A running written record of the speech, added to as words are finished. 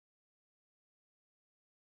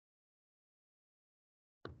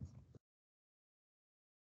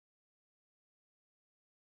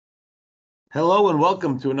Hello and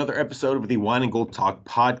welcome to another episode of the Wine and Gold Talk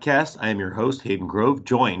podcast. I am your host, Hayden Grove,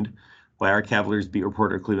 joined by our Cavaliers beat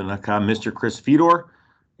reporter at Cleveland.com, Mr. Chris Fedor.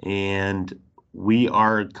 And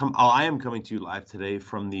I am coming to you live today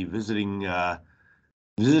from the visiting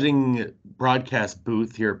broadcast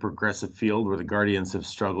booth here at Progressive Field, where the Guardians have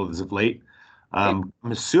struggled as of late. I'm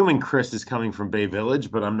assuming Chris is coming from Bay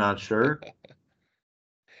Village, but I'm not sure.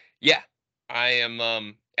 Yeah, I am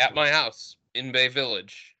at my house in Bay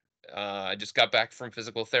Village. I just got back from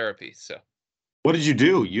physical therapy, so What did you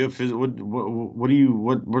do? You have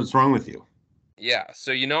what's wrong with you? yeah.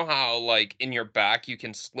 So you know how like in your back you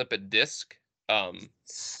can slip a disc?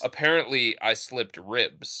 Apparently I slipped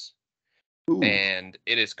ribs, Ooh. and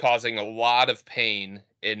it is causing a lot of pain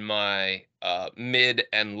in my mid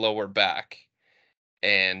and lower back.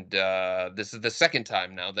 And this is the second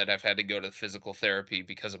time now that I've had to go to physical therapy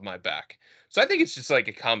because of my back. So I think it's just like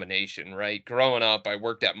a combination, right? Growing up, I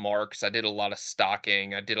worked at Mark's. I did a lot of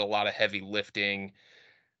stocking. I did a lot of heavy lifting.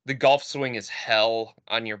 The golf swing is hell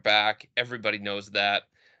on your back. Everybody knows that.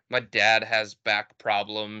 My dad has back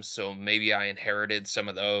problems, so maybe I inherited some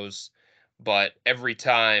of those. But every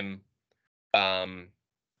time um,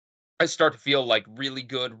 I start to feel like really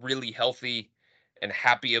good, really healthy, and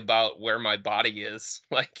happy about where my body is,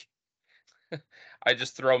 like I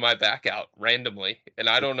just throw my back out randomly, and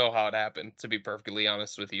I don't know how it happened, to be perfectly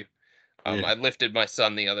honest with you. Yeah. I lifted my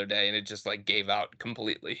son the other day, and it just like gave out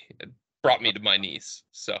completely. It brought me to my knees.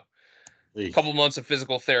 So, a couple months of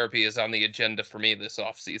physical therapy is on the agenda for me this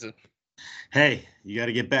off season. Hey, you got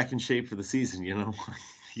to get back in shape for the season, you know.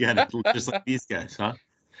 You got to just like these guys, huh?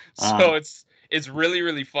 So it's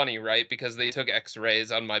really funny, right? Because they took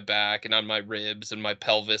X-rays on my back and on my ribs and my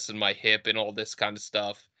pelvis and my hip and all this kind of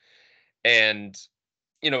stuff. And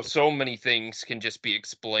so many things can just be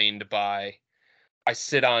explained by I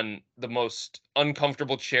sit on the most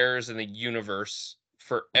uncomfortable chairs in the universe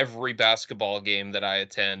for every basketball game that I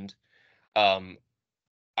attend. Um,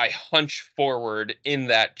 I hunch forward in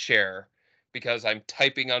that chair because I'm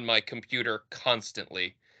typing on my computer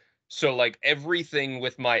constantly. So, like, everything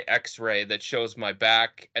with my x-ray that shows my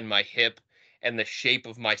back and my hip and the shape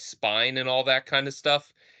of my spine and all that kind of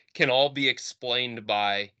stuff can all be explained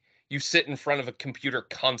by you sit in front of a computer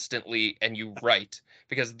constantly and you write,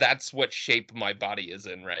 because that's what shape my body is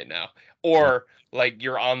in right now. Or like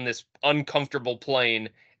you're on this uncomfortable plane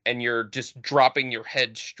and you're just dropping your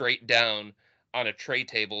head straight down on a tray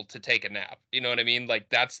table to take a nap. You know what I mean? Like,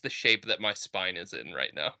 that's the shape that my spine is in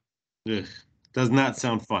right now. ugh, does not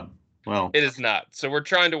sound fun. Well, It is not. So we're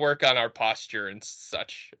trying to work on our posture and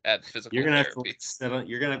such at you're physical gonna have to therapy. sit on.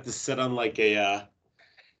 You're gonna have to sit on like a.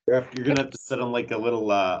 You're gonna have to sit on like a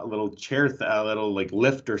little chair, a little like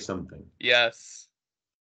lift or something. Yes,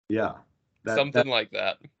 Yeah, that something like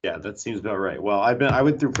that. yeah, that seems about right. Well, I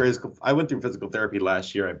went through physical therapy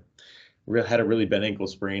last year. Had a really bad ankle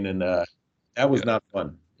sprain, and that was Yeah. not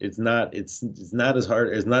fun. It's not as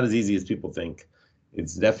hard. It's not as easy as people think.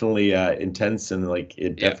 It's definitely intense, and like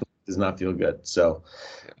it Yeah. definitely does not feel good. So,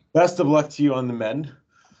 Yeah. best of luck to you on the mend.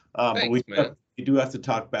 But Thanks, man. we do have to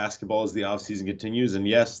talk basketball as the offseason continues. And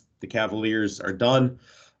yes, the Cavaliers are done.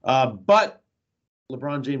 But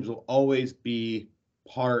LeBron James will always be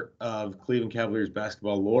part of Cleveland Cavaliers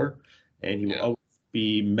basketball lore. And he will Yeah. always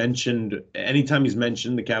be mentioned. Anytime he's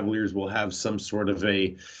mentioned, the Cavaliers will have some sort of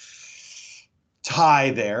a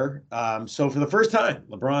tie there. So for the first time,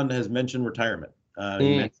 LeBron has mentioned retirement. He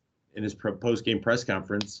Mm. mentioned in his post game press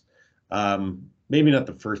conference. Maybe not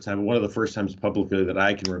the first time, but one of the first times publicly that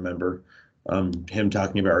I can remember him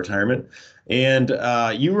talking about retirement. And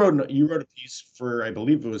you wrote a piece for, I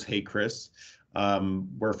believe it was Hey Chris,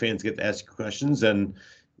 where fans get to ask questions, and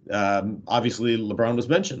obviously LeBron was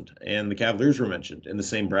mentioned and the Cavaliers were mentioned in the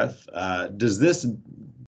same breath. Does this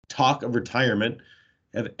talk of retirement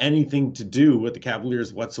have anything to do with the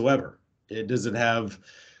Cavaliers whatsoever? Does it have,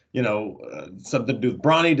 something to do with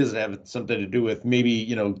Bronny? Does it have something to do with maybe,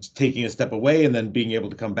 taking a step away and then being able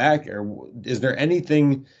to come back? Or is there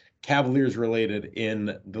anything Cavaliers related in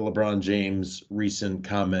the LeBron James recent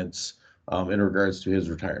comments in regards to his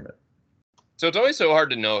retirement? So it's always so hard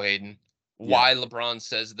to know, Hayden, Yeah. why LeBron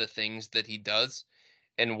says the things that he does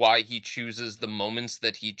and why he chooses the moments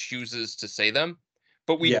that he chooses to say them.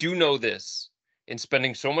 But we Yeah. do know this in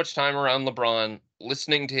spending so much time around LeBron,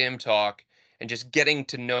 listening to him talk, and just getting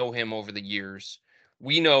to know him over the years.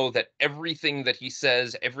 We know that everything that he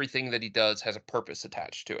says, everything that he does has a purpose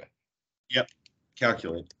attached to it. Yep.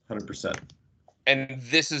 Calculate 100%. And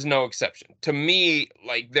this is no exception. To me,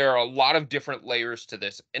 like, there are a lot of different layers to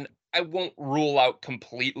this. And I won't rule out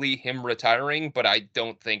completely him retiring, but I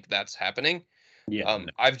don't think that's happening. Yeah. No.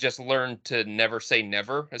 I've just learned to never say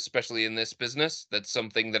never, especially in this business. That's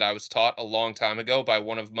something that I was taught a long time ago by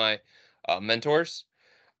one of my mentors.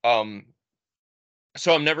 Um,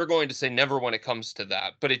 so I'm never going to say never when it comes to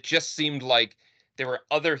that. But it just seemed like there were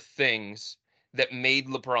other things that made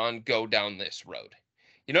LeBron go down this road.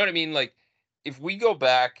 You know what I mean? Like, if we go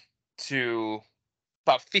back to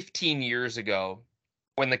about 15 years ago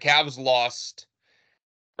when the Cavs lost,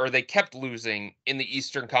 or they kept losing in the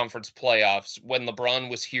Eastern Conference playoffs when LeBron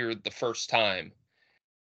was here the first time,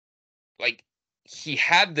 like, he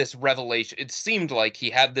had this revelation. It seemed like he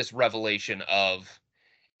had this revelation of,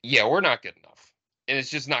 yeah, we're not good enough. And it's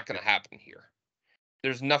just not going to happen here.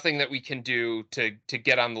 There's nothing that we can do to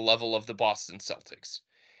get on the level of the Boston Celtics.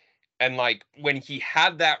 And like when he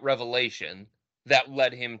had that revelation, that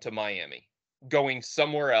led him to Miami, going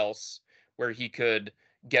somewhere else where he could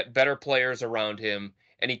get better players around him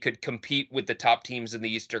and he could compete with the top teams in the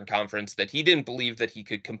Eastern Conference that he didn't believe that he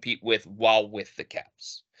could compete with while with the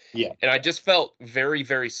Cavs. Yeah. And I just felt very,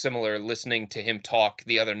 very similar listening to him talk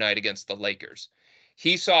the other night against the Lakers.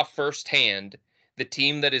 He saw firsthand the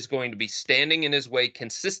team that is going to be standing in his way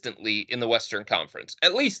consistently in the Western Conference.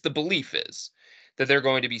 At least the belief is that they're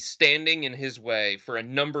going to be standing in his way for a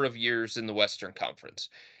number of years in the Western Conference.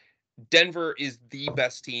 Denver is the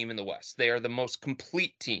best team in the West. They are the most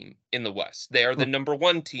complete team in the West. They are the number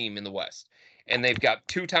one team in the West. And they've got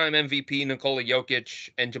two-time MVP Nikola Jokic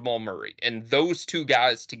and Jamal Murray. And those two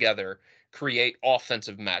guys together create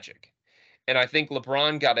offensive magic. And I think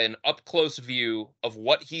LeBron got an up-close view of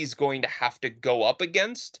what he's going to have to go up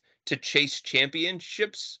against to chase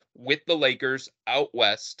championships with the Lakers out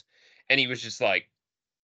west. And he was just like,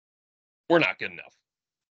 we're not good enough.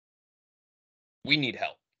 We need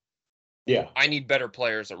help. Yeah. I need better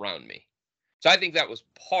players around me. So I think that was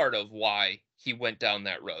part of why he went down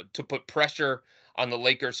that road, to put pressure on the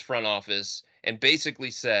Lakers front office and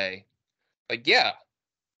basically say, like, yeah,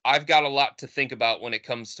 I've got a lot to think about when it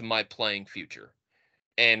comes to my playing future.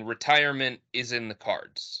 And retirement is in the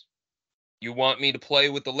cards. You want me to play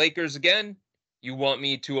with the Lakers again? You want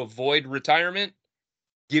me to avoid retirement?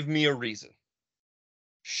 Give me a reason.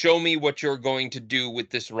 Show me what you're going to do with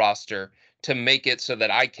this roster to make it so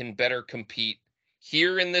that I can better compete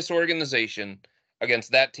here in this organization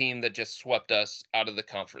against that team that just swept us out of the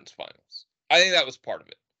conference finals. I think that was part of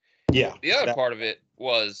it. Yeah. The other part of it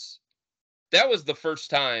was that was the first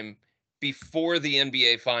time before the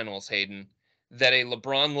NBA finals, Hayden, that a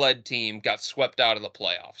LeBron-led team got swept out of the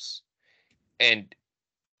playoffs. And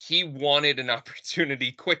he wanted an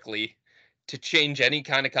opportunity quickly to change any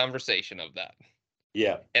kind of conversation of that.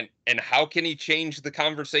 Yeah. And how can he change the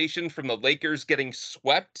conversation from the Lakers getting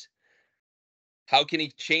swept? How can he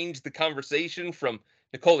change the conversation from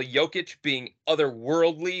Nikola Jokic being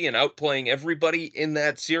otherworldly and outplaying everybody in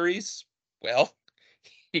that series? Well,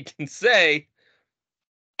 he can say,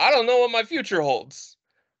 I don't know what my future holds.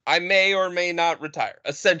 I may or may not retire,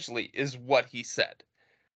 essentially, is what he said.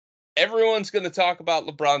 Everyone's going to talk about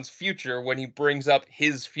LeBron's future when he brings up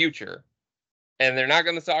his future. And they're not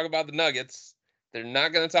going to talk about the Nuggets. They're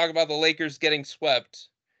not going to talk about the Lakers getting swept.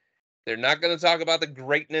 They're not going to talk about the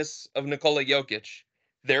greatness of Nikola Jokic.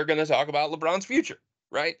 They're going to talk about LeBron's future,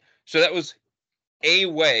 right? So that was a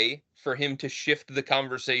way for him to shift the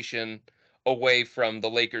conversation away from the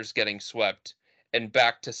Lakers getting swept and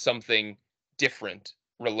back to something different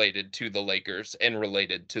related to the Lakers and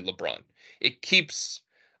related to LeBron. It keeps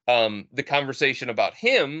the conversation about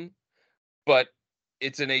him, but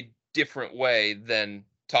it's in a different way than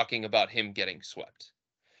talking about him getting swept.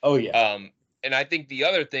 Oh yeah. And I think the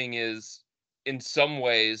other thing is, in some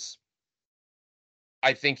ways,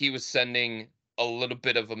 I think he was sending a little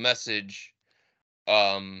bit of a message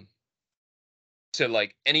um, to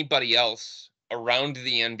like anybody else around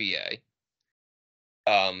the NBA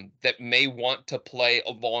that may want to play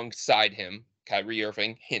alongside him. Kyrie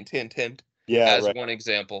Irving, hint, hint, hint, Yeah. as Right. one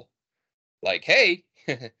example. Like, hey,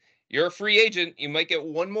 you're a free agent. You might get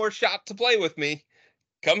one more shot to play with me.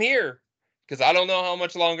 Come here, because I don't know how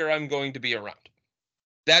much longer I'm going to be around.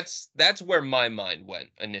 That's where my mind went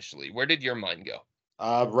initially. Where did your mind go?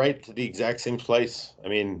 Right to the exact same place. I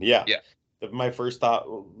mean, yeah. Yeah. My first thought,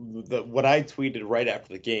 what I tweeted right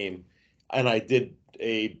after the game, and I did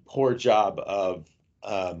a poor job of,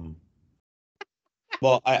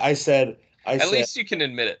 well, I At said, least you can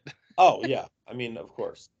admit it. oh yeah, I mean, of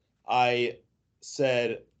course, I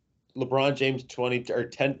said LeBron James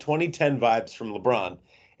 2010 vibes from LeBron,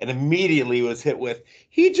 and immediately was hit with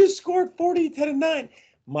he just scored 40, 10, and 9.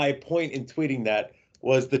 My point in tweeting that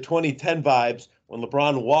was the 2010 vibes when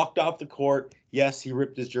LeBron walked off the court. Yes, he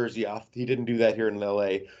ripped his jersey off. He didn't do that here in LA,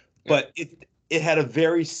 Yeah. but it had a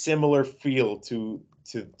very similar feel to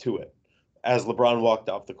it as LeBron walked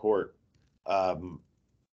off the court um,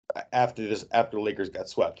 after the Lakers got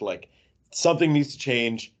swept. Like something needs to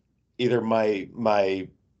change. Either my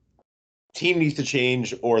team needs to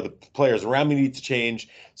change or the players around me need to change.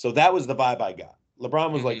 So that was the vibe I got.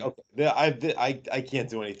 LeBron was like, Hmm. okay, I can't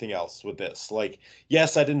do anything else with this. Like,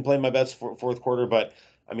 yes, I didn't play my best fourth quarter, but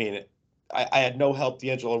I mean, I had no help.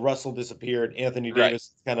 D'Angelo Russell disappeared. Anthony Right.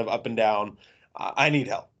 Davis kind of up and down. I need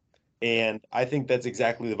help, and I think that's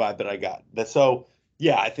exactly the vibe that I got. So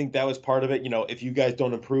yeah, I think that was part of it. You know, if you guys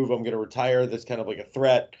don't improve, I'm going to retire. That's kind of like a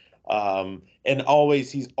threat. And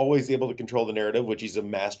he's always able to control the narrative, which he's a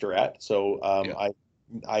master at. So Yeah.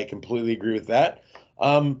 I completely agree with that.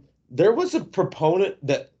 There was a proponent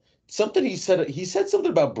that something he said something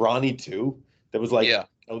about Bronny too. That was like, Yeah.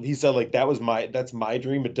 he said like that's my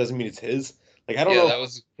dream. It doesn't mean it's his. Like I don't Yeah. know if That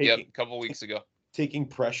was, yep, taking a couple weeks ago. taking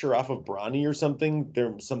pressure off of Bronny or something.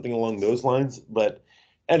 There something along those lines. But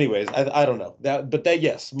anyways, I don't know that. But that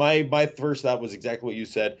yes, my first thought was exactly what you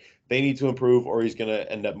said. They need to improve, or he's going to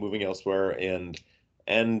end up moving elsewhere. And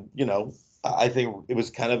you know, I think it was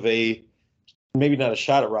kind of a maybe not a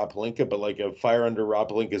shot at Rob Pelinka, but like a fire under Rob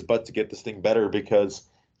Pelinka's butt to get this thing better because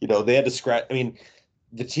you know they had to scratch. I mean,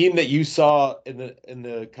 the team that you saw in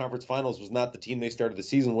the conference finals was not the team they started the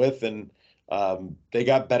season with, and they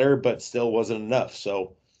got better, but still wasn't enough.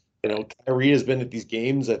 So, you know, Right. Kyrie has been at these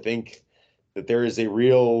games. I think that there is a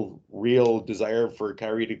real desire for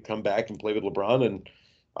Kyrie to come back and play with LeBron, and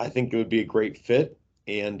I think it would be a great fit.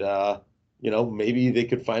 And you know, maybe they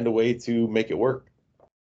could find a way to make it work.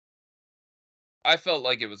 I felt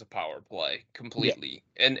like it was a power play Yeah, completely.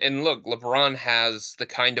 And look, LeBron has the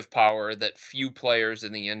kind of power that few players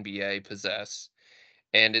in the NBA possess,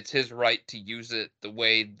 and it's his right to use it the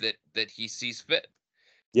way that he sees fit.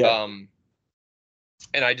 yeah, Um,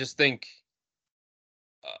 and I just think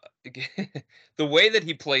the way that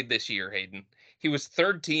he played this year, Hayden, he was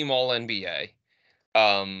third team All NBA.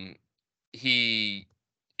 Um, he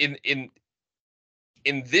in in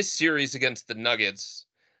in this series against the Nuggets,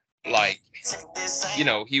 like,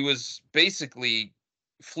 he was basically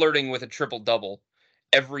flirting with a triple double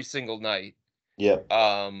every single night. yeah,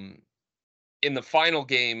 Um, in the final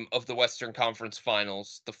game of the Western Conference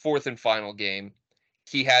Finals, the fourth and final game,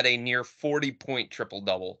 he had a near 40-point triple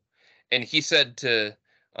double. And he said to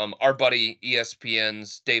our buddy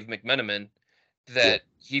ESPN's Dave McMenamin yeah. that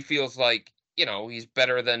he feels like, he's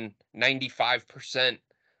better than 95%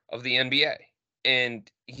 of the NBA. And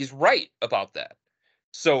he's right about that.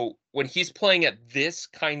 So when he's playing at this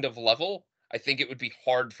kind of level, I think it would be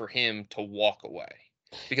hard for him to walk away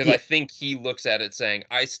because Yeah. I think he looks at it saying,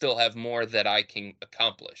 I still have more that I can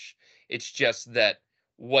accomplish. It's just that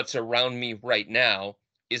what's around me right now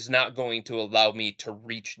is not going to allow me to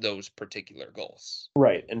reach those particular goals.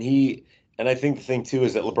 Right. And I think the thing too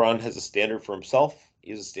is that LeBron has a standard for himself. He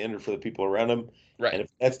has a standard for the people around him. Right. And if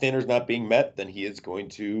that standard's not being met, then he is going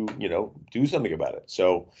to, you know, do something about it.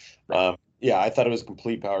 So, Right. yeah, I thought it was a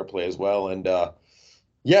complete power play as well. And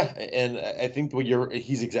yeah, and I think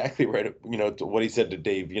he's exactly right. You know, to what he said to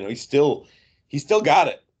Dave. You know, he's still got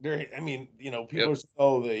it. I mean, you know, people Yep. are saying,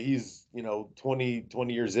 oh, that he's, you know, 20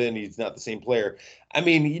 years in, he's not the same player. I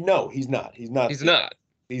mean, no, he's not. He's not. He's not.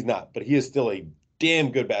 He's not. But he is still a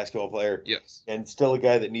damn good basketball player, Yes. and still a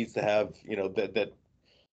guy that needs to have, you know, that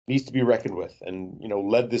needs to be reckoned with, and you know,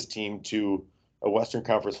 led this team to a Western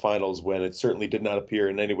Conference Finals when it certainly did not appear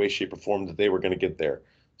in any way, shape, or form that they were going to get there.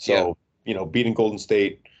 Yeah. So, you know, beating Golden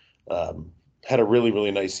State, had a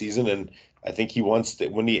really nice season, and I think he wants to,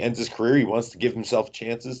 when he ends his career, he wants to give himself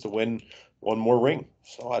chances to win one more ring.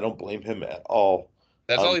 So I don't blame him at all.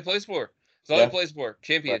 That's all Um, he plays for. That's all he yeah, plays for. right,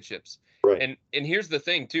 Championships. right, And here's the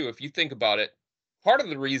thing too, if you think about it, part of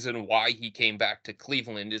the reason why he came back to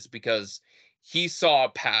Cleveland is because he saw a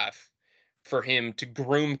path for him to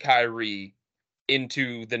groom Kyrie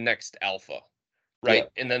into the next alpha, yeah, right?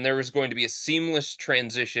 And then there was going to be a seamless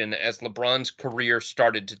transition as LeBron's career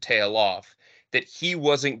started to tail off, that he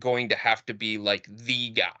wasn't going to have to be like the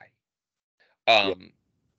guy. yeah, Um,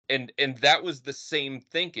 and that was the same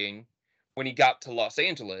thinking when he got to Los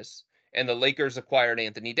Angeles and the Lakers acquired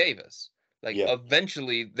Anthony Davis. Like, yeah,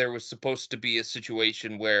 eventually there was supposed to be a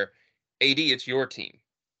situation where AD, it's your team.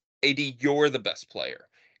 AD, you're the best player.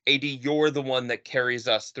 AD, you're the one that carries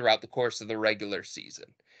us throughout the course of the regular season.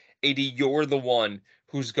 AD, you're the one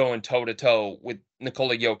who's going toe to toe with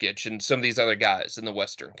Nikola Jokic and some of these other guys in the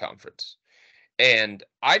Western Conference. And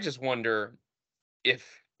I just wonder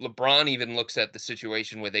if LeBron even looks at the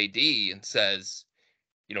situation with AD and says,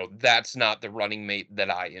 that's not the running mate that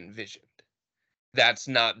I envisioned. that's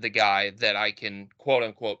not the guy that I can quote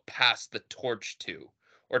unquote pass the torch to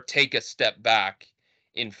or take a step back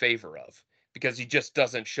in favor of because he just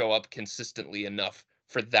doesn't show up consistently enough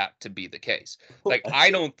for that to be the case. Like, I I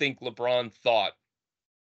think don't think LeBron thought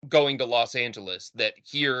going to Los Angeles that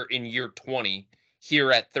here in year 20,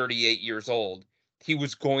 here at 38 years old, he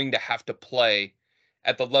was going to have to play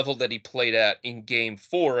at the level that he played at in game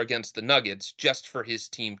 4 against the Nuggets just for his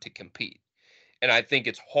team to compete. And I think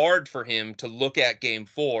it's hard for him to look at game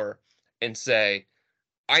 4 and say,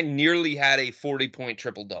 I nearly had a 40-point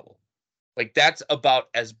triple double. Like, that's about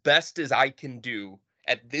as best as I can do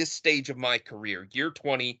at this stage of my career. Year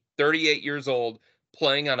 20, 38 years old,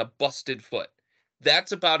 playing on a busted foot.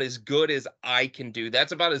 That's about as good as I can do.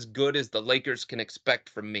 That's about as good as the Lakers can expect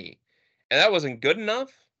from me. And that wasn't good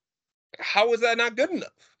enough? How was that not good enough?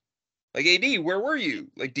 Like, AD, where were you?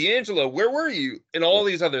 Like, D'Angelo, where were you? And yeah, all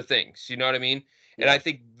these other things. You know what I mean? And I yeah.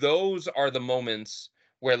 think those are the moments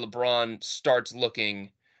where LeBron starts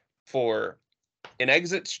looking for an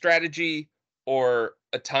exit strategy or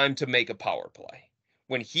a time to make a power play.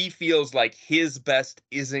 When he feels like his best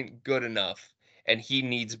isn't good enough and he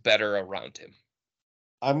needs better around him.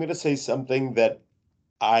 I'm gonna say something that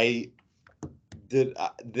I did.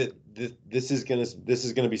 This is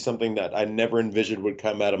gonna be something that I never envisioned would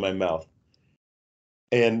come out of my mouth.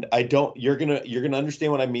 And I don't. You're gonna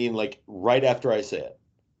understand what I mean, like right after I say it,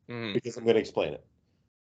 Mm-hmm. because I'm gonna explain it.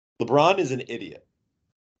 LeBron is an idiot,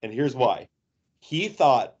 and here's why. He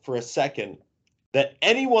thought for a second that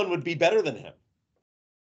anyone would be better than him.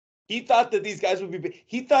 He thought that these guys would be.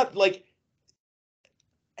 He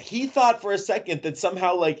thought for a second that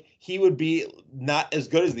somehow like he would be not as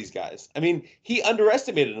good as these guys. I mean, he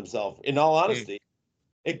underestimated himself. In all Mm-hmm. honesty,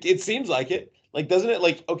 it seems like it. Like, doesn't it?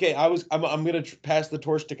 Like, okay, I'm gonna pass the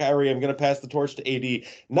torch to Kyrie. I'm gonna pass the torch to AD.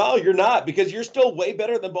 No, you're not, because you're still way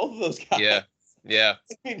better than both of those guys. Yeah. Yeah.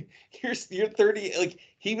 I mean, you're 30. Like,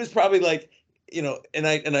 he was probably like, and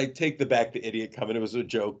I take the back the idiot comment. It was a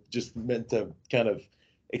joke, just meant to kind of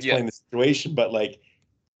Yeah. explain the situation. But like,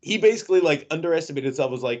 he basically like underestimated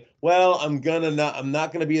himself. Was like, well, I'm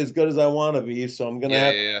not gonna be as good as I want to be, so I'm gonna Yeah.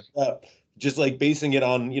 have Yeah. just like basing it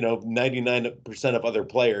on 99% of other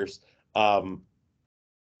players. Um,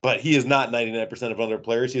 but he is not 99% of other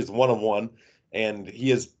players. He is one on one, and he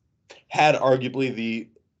has had arguably the,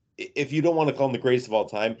 if you don't want to call him the greatest of all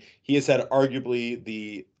time, he has had arguably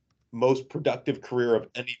the most productive career of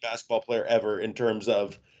any basketball player ever in terms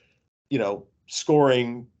of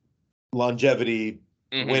scoring, longevity,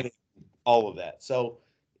 Mm-hmm. winning, all of that. So,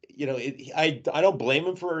 I don't blame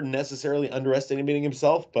him for necessarily underestimating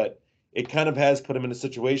himself, but it kind of has put him in a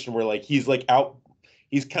situation where like he's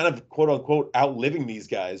kind of quote unquote outliving these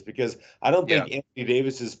guys, because I don't Yeah. think Anthony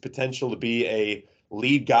Davis's potential to be a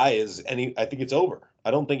lead guy is any. I think it's over.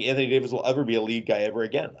 I don't think Anthony Davis will ever be a lead guy ever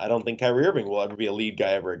again. I don't think Kyrie Irving will ever be a lead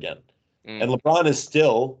guy ever again. Mm. And LeBron is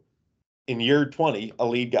still in year 20 a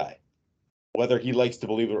lead guy, whether he likes to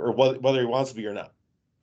believe it or whether he wants to be or not.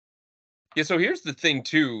 Yeah, so here's the thing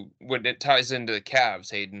too, when it ties into the Cavs,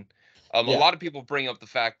 Hayden. A Yeah, lot of people bring up the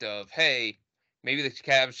fact of, hey, maybe the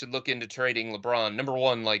Cavs should look into trading LeBron. Number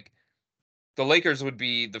one, like, the Lakers would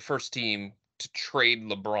be the first team to trade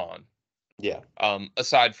LeBron. yeah,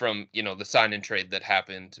 Aside from, the sign and trade that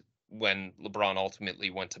happened when LeBron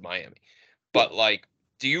ultimately went to Miami. yeah. But like,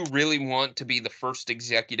 do you really want to be the first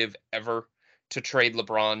executive ever to trade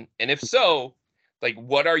LeBron? And if so, like,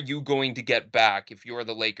 what are you going to get back if you're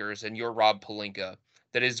the Lakers and you're Rob Pelinka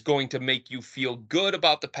that is going to make you feel good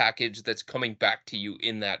about the package that's coming back to you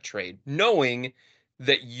in that trade, knowing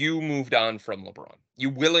that you moved on from LeBron? You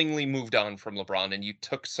willingly moved on from LeBron and you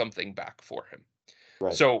took something back for him.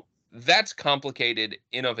 Right. So that's complicated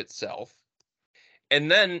in of itself.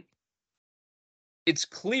 And then it's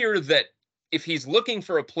clear that if he's looking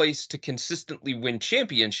for a place to consistently win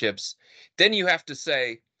championships, then you have to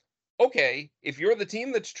say, okay, if you're the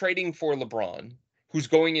team that's trading for LeBron, who's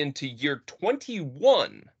going into year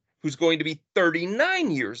 21, who's going to be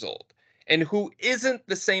 39 years old, and who isn't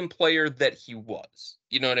the same player that he was,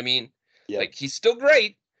 you know what I mean? Yeah. Like, he's still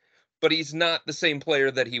great, but he's not the same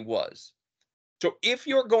player that he was. So if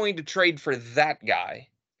you're going to trade for that guy,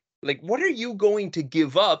 like, what are you going to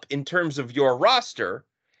give up in terms of your roster?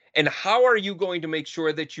 And how are you going to make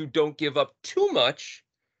sure that you don't give up too much?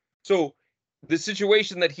 So the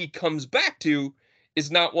situation that he comes back to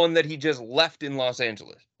is not one that he just left in Los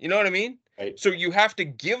Angeles. You know what I mean? Right. So you have to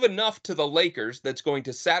give enough to the Lakers that's going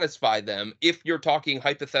to satisfy them if you're talking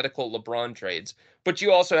hypothetical LeBron trades, but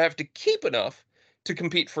you also have to keep enough to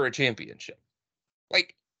compete for a championship.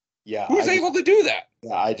 Like, Yeah, Who's able to do that?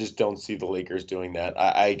 I just don't see the Lakers doing that.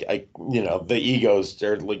 The egos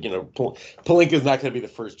are like, Pelinka's not going to be the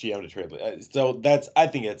first GM to trade. So I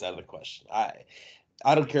think it's out of the question.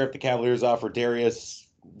 I don't care if the Cavaliers offer Darius,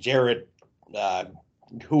 Jarrett, uh,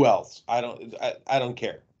 who else? I don't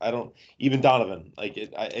care. I don't even Donovan. I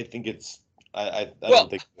think I Well, don't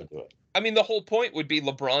think they'll do it. I mean, the whole point would be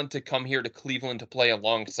LeBron to come here to Cleveland to play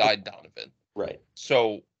alongside Donovan. Right.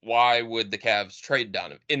 So why would the Cavs trade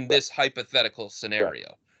Donovan in Right. this hypothetical Right.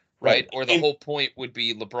 scenario? Right. Right? Or the whole point would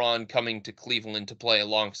be LeBron coming to Cleveland to play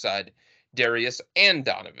alongside Darius and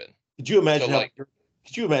Donovan. Could you So imagine like,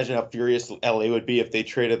 could you imagine how furious LA would be if they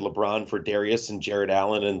traded LeBron for Darius and Jared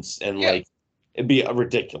Allen and yeah, like it'd be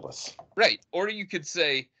ridiculous. right. Or you could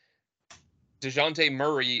say DeJounte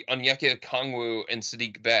Murray, Onyeka Okongwu, and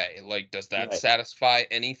Sadiq Bey. Like, does that Right. satisfy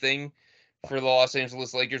anything for the Los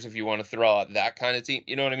Angeles Lakers if you want to throw out that kind of team?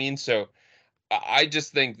 You know what I mean? So I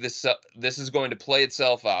just think this is going to play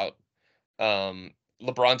itself out.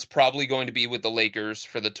 LeBron's probably going to be with the Lakers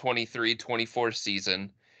for the 23-24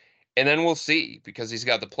 season. And then we'll see because he's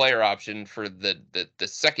got the player option for the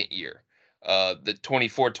second year, the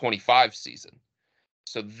 24-25 season.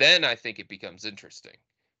 So then I think it becomes interesting.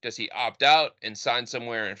 Does he opt out and sign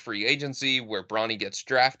somewhere in free agency where Bronny gets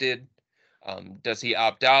drafted? Does he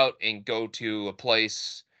opt out and go to a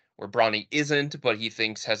place where Bronny isn't, but he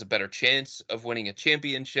thinks has a better chance of winning a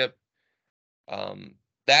championship?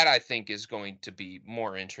 That I think is going to be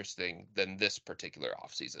more interesting than this particular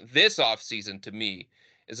offseason. This offseason to me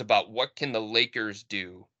is about what can the Lakers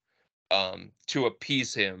do to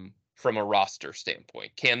appease him from a roster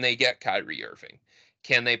standpoint. Can they get Kyrie Irving?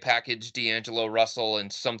 Can they package D'Angelo Russell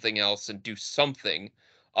and something else and do something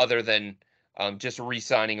other than just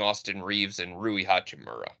re-signing Austin Reeves and Rui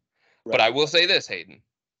Hachimura? But Right. I will say this, Hayden.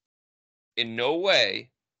 In no way,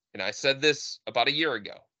 and I said this about a year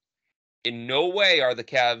ago, in no way are the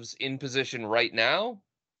Cavs in position right now,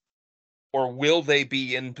 or will they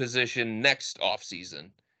be in position next offseason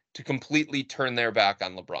to completely turn their back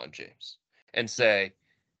on LeBron James and say,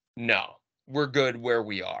 no, we're good where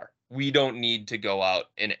we are. We don't need to go out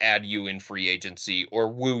and add you in free agency or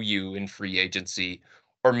woo you in free agency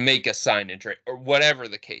or make a sign and trade or whatever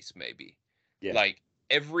the case may be. Yeah. Like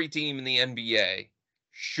every team in the NBA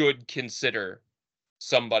should consider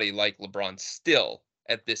somebody like LeBron still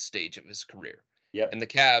at this stage of his career. Yep. And the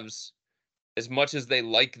Cavs, as much as they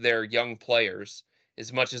like their young players,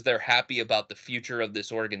 as much as they're happy about the future of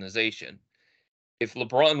this organization, if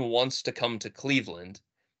LeBron wants to come to Cleveland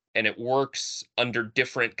and it works under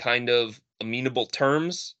different kind of amenable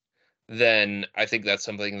terms, then I think that's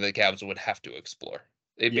something the Cavs would have to explore.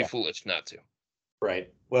 They'd be Yeah. foolish not to.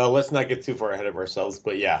 Right. Well, let's not get too far ahead of ourselves,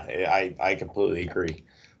 but yeah, I completely agree.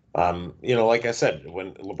 Like I said,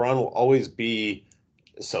 when LeBron will always be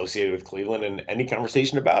associated with Cleveland, and any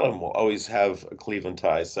conversation about him will always have a Cleveland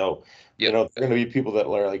tie. So, Yep. there are going to be people that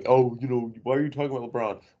are like, "Oh, why are you talking about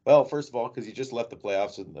LeBron?" Well, first of all, because he just left the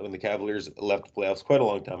playoffs when the Cavaliers left the playoffs quite a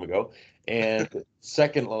long time ago, and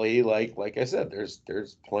secondly, like I said, there's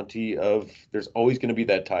always going to be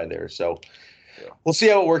that tie there. So. Yeah. We'll see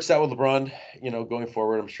how it works out with LeBron, going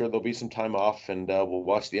forward. I'm sure there'll be some time off, and we'll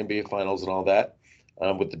watch the NBA Finals and all that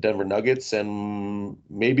with the Denver Nuggets and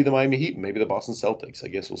maybe the Miami Heat, maybe the Boston Celtics. I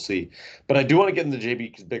guess we'll see. But I do want to get into the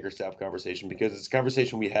JB Bickerstaff conversation because it's a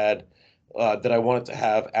conversation we had that I wanted to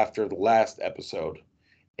have after the last episode.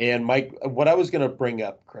 And Mike, what I was going to bring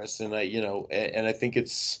up, Chris, and I think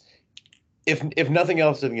it's if nothing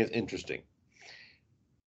else, I think it's interesting.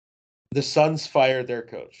 The Suns fired their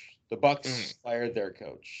coach. The Bucks fired their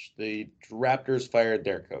coach. The Raptors fired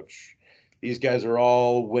their coach. These guys are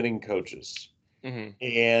all winning coaches. Mm-hmm.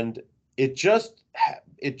 And it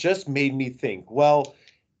just made me think, well,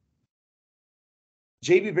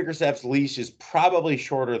 JB Bickerstaff's leash is probably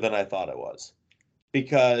shorter than I thought it was.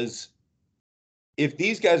 Because if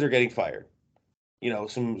these guys are getting fired,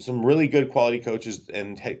 some really good quality coaches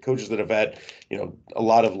and head coaches that have had, a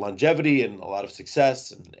lot of longevity and a lot of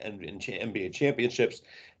success and in NBA championships,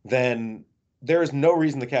 then there is no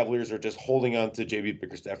reason the Cavaliers are just holding on to JB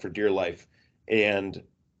Bickerstaff for dear life. And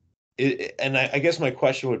I guess my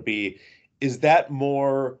question would be, is that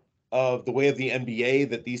more of the way of the NBA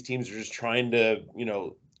that these teams are just trying to,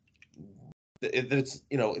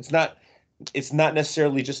 it's not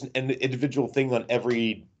necessarily just an individual thing on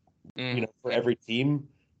every for every team.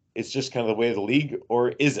 It's just kind of the way of the league, or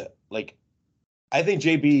is it? Like, I think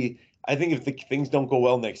if the things don't go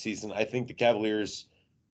well next season, I think the Cavaliers,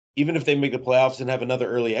 even if they make the playoffs and have another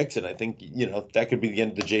early exit, I think, that could be the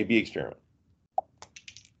end of the JB experiment.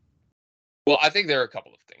 Well, I think there are a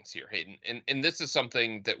couple of things here, Hayden. And this is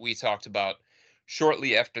something that we talked about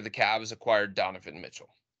shortly after the Cavs acquired Donovan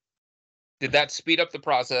Mitchell. Did that speed up the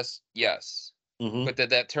process? Yes. Mm-hmm. But did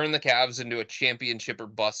that turn the Cavs into a championship or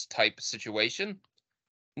bust type situation?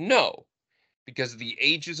 No, because of the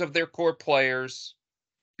ages of their core players,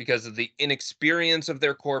 because of the inexperience of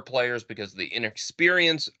their core players, because of the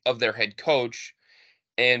inexperience of their head coach,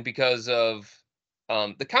 and because of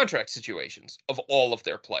the contract situations of all of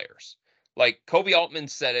their players. Like Kobe Altman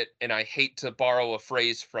said it, and I hate to borrow a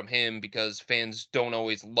phrase from him because fans don't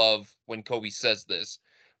always love when Kobe says this,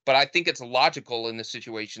 but I think it's logical in the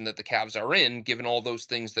situation that the Cavs are in, given all those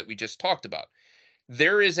things that we just talked about.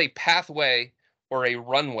 There is a pathway or a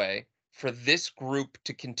runway for this group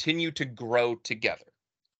to continue to grow together.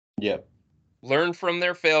 Yep. Learn from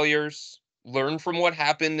their failures, learn from what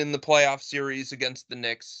happened in the playoff series against the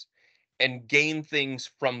Knicks, and gain things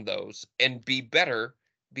from those and be better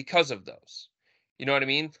because of those. You know what I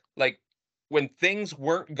mean? Like when things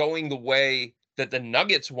weren't going the way that the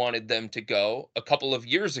Nuggets wanted them to go a couple of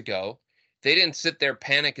years ago, they didn't sit there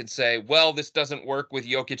panic and say, well, this doesn't work with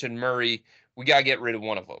Jokic and Murray. We got to get rid of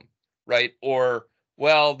one of them, right? Or,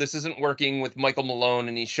 well, this isn't working with Michael Malone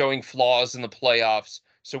and he's showing flaws in the playoffs,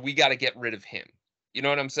 so we got to get rid of him. You know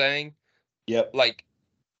what I'm saying? Yep. Like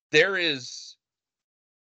there is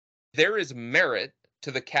merit to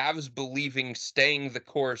the Cavs believing staying the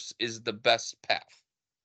course is the best path.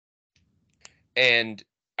 And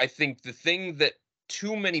I think the thing that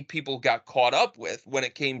too many people got caught up with when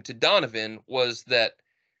it came to Donovan was that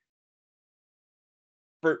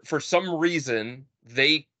for some reason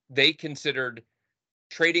they considered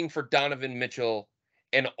trading for Donovan Mitchell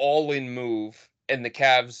an all-in move and the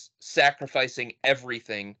Cavs sacrificing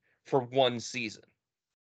everything for one season.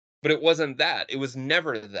 But it wasn't that. It was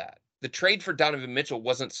never that. The trade for Donovan Mitchell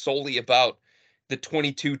wasn't solely about the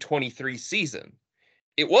 22-23 season.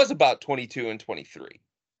 It was about 22 and 23.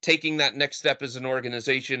 Taking that next step as an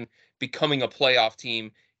organization, becoming a playoff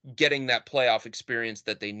team, getting that playoff experience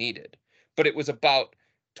that they needed. But it was about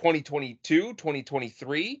 2022,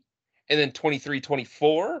 2023, and then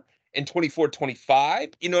 23-24 and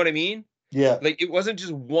 24-25. You know what I mean? Yeah. Like it wasn't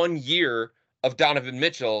just 1 year of Donovan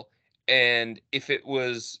Mitchell. And if it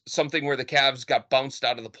was something where the Cavs got bounced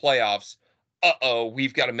out of the playoffs,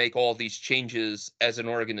 we've got to make all these changes as an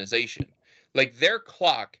organization. Like their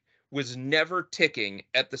clock was never ticking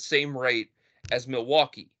at the same rate as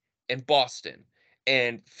Milwaukee and Boston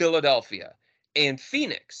and Philadelphia and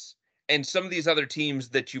Phoenix and some of these other teams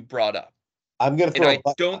that you brought up. I'm gonna And throw. I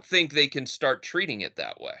don't think they can start treating it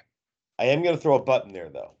that way. I am gonna throw a button there,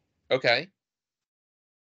 though. Okay.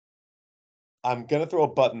 I'm gonna throw a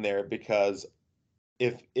button there because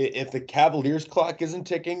if the Cavaliers clock isn't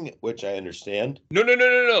ticking, which I understand.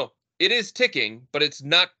 No. It is ticking, but it's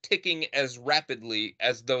not ticking as rapidly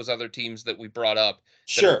as those other teams that we brought up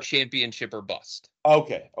that are Sure. championship or bust.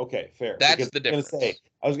 Okay. Fair. That's Because the difference.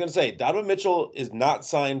 I was gonna say Donovan Mitchell is not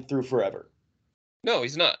signed through forever, No,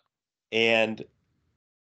 he's not. and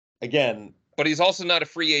again, But he's also not a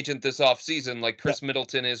free agent this offseason like no, Chris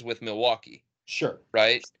Middleton is with Milwaukee, sure,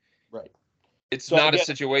 right? right. It's So not a again,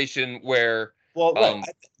 situation where well, right. um,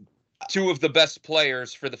 two of the best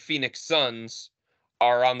players for the Phoenix Suns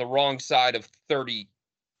are on the wrong side of 30.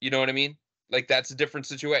 You know what I mean? Like that's a different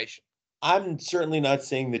situation. I'm certainly not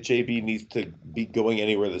saying that JB needs to be going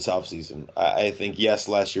anywhere this offseason. I think yes,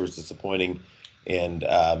 last year was disappointing, and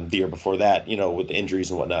the year before that, with the injuries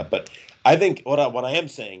and whatnot. But I think what I am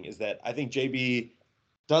saying is that I think JB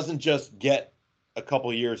doesn't just get a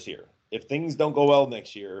couple years here. If things don't go well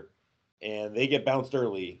next year, and they get bounced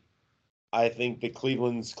early, I think the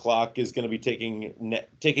Cleveland's clock is going to be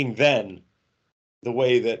ticking then, the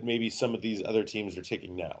way that maybe some of these other teams are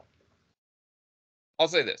ticking now. I'll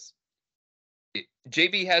say this.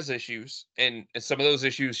 JB has issues, and some of those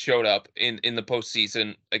issues showed up in the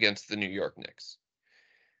postseason against the New York Knicks.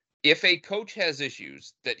 If a coach has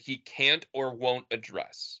issues that he can't or won't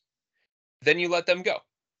address, then you let them go,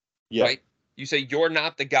 Yeah, right? You say, you're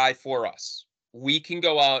not the guy for us. We can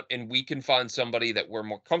go out and we can find somebody that we're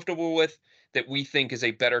more comfortable with, that we think is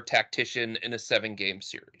a better tactician in a 7-game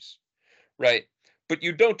series, right? But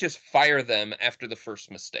you don't just fire them after the first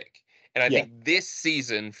mistake. And I yeah, think this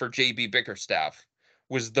season for JB Bickerstaff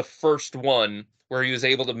was the first one where he was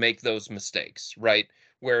able to make those mistakes, right?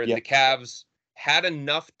 Where yeah, the Cavs had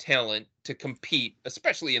enough talent to compete,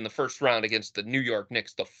 especially in the first round against the New York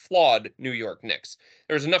Knicks, the flawed New York Knicks.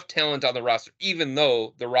 There was enough talent on the roster, even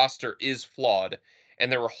though the roster is flawed,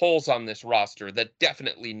 and there were holes on this roster that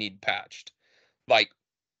definitely need patched. Like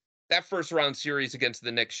that first round series against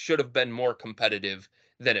the Knicks should have been more competitive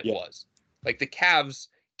than it yeah. was. Like the Cavs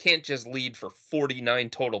can't just lead for 49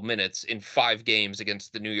 total minutes in 5 games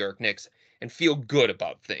against the New York Knicks and feel good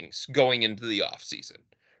about things going into the offseason,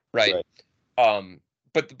 right? Right.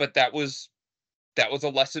 But that was a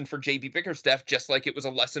lesson for JB Bickerstaff, just like it was a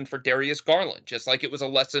lesson for Darius Garland, just like it was a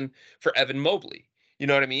lesson for Evan Mobley. You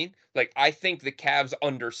know what I mean? Like, I think the Cavs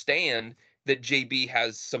understand that JB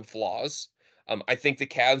has some flaws. I think the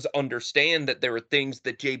Cavs understand that there are things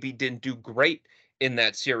that JB didn't do great in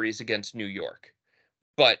that series against New York.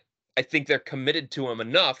 But I think they're committed to him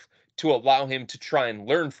enough to allow him to try and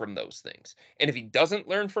learn from those things. And if he doesn't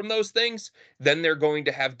learn from those things, then they're going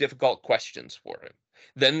to have difficult questions for him.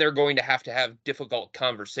 Then they're going to have difficult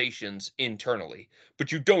conversations internally.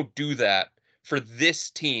 But you don't do that for this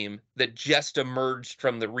team that just emerged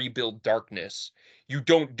from the rebuild darkness. You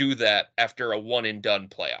don't do that after a one and done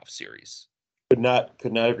playoff series. Could not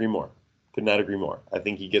agree more. Could not agree more. I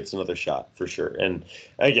think he gets another shot for sure. And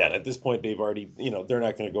again, at this point, they've already, they're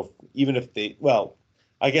not going to go, even if they, well,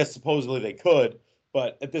 I guess supposedly they could,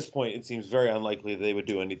 but at this point, it seems very unlikely they would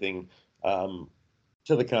do anything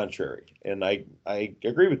to the contrary. And I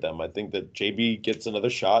agree with them. I think that JB gets another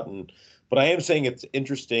shot. But I am saying it's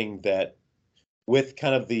interesting that with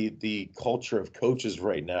kind of the culture of coaches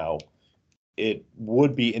right now, it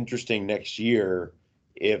would be interesting next year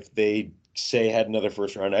if they say had another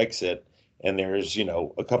first round exit and there's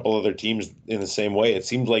a couple other teams in the same way. It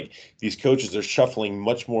seems like these coaches are shuffling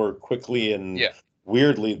much more quickly and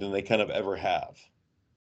weirdly than they kind of ever have.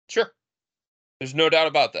 Sure, there's no doubt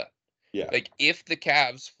about that. Yeah, like if the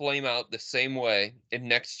Cavs flame out the same way in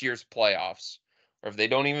next year's playoffs, or if they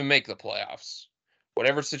don't even make the playoffs,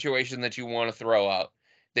 whatever situation that you want to throw out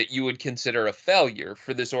that you would consider a failure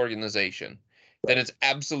for this organization, then it's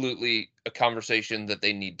absolutely a conversation that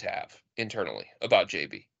they need to have internally about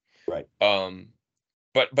JB. right.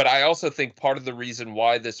 But I also think part of the reason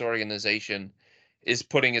why this organization is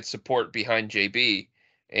putting its support behind JB,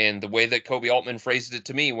 and the way that Kobe Altman phrased it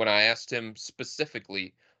to me when I asked him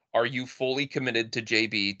specifically, are you fully committed to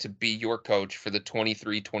JB to be your coach for the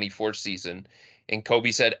 23-24 season? And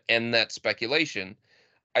Kobe said, end that speculation.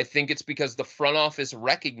 I think it's because the front office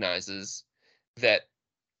recognizes that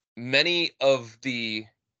many of the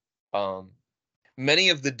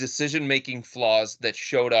decision-making flaws that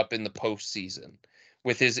showed up in the postseason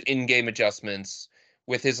with his in-game adjustments,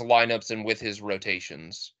 with his lineups, and with his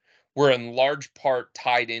rotations were in large part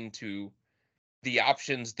tied into the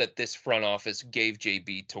options that this front office gave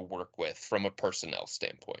JB to work with from a personnel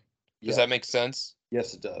standpoint. Does that make sense?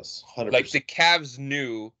 Yes, it does. 100%. Like, the Cavs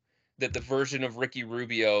knew that the version of Ricky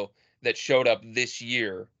Rubio that showed up this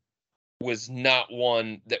year was not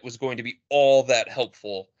one that was going to be all that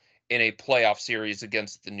helpful in a playoff series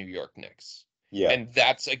against the New York Knicks. Yeah. And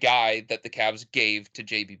that's a guy that the Cavs gave to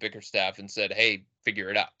JB Bickerstaff and said, hey, figure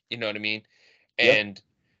it out. You know what I mean? Yep. And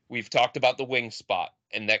we've talked about the wing spot,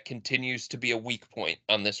 and that continues to be a weak point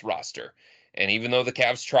on this roster. And even though the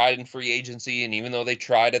Cavs tried in free agency, and even though they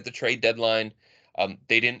tried at the trade deadline,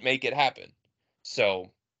 they didn't make it happen.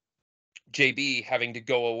 So JB having to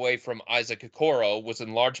go away from Isaac Okoro was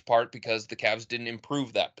in large part because the Cavs didn't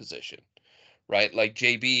improve that position, right? Like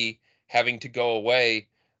JB having to go away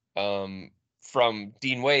from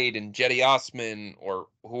Dean Wade and Jetty Osman or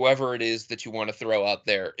whoever it is that you want to throw out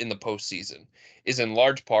there in the postseason is in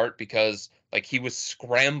large part because like he was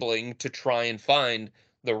scrambling to try and find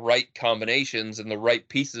the right combinations and the right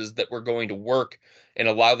pieces that were going to work and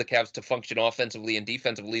allow the Cavs to function offensively and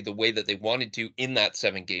defensively the way that they wanted to in that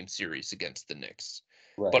 7-game series against the Knicks.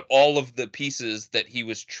 Right. But all of the pieces that he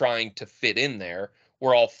was trying to fit in there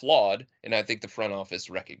were all flawed, and I think the front office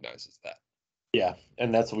recognizes that. Yeah,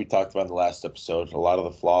 and that's what we talked about in the last episode, a lot of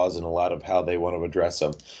the flaws and a lot of how they want to address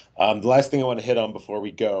them. The last thing I want to hit on before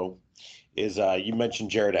we go is you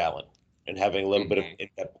mentioned Jarrett Allen and having a little bit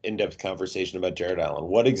of in-depth conversation about Jarrett Allen.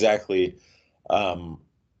 What exactly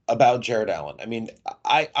about Jarrett Allen? I mean,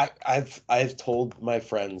 I've told my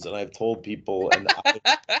friends and I've told people and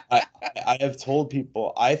I have told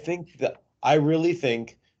people I think that I really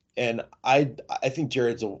think and I think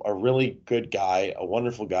Jarrett's a really good guy, a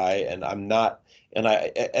wonderful guy, and I'm not and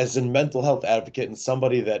I as a mental health advocate and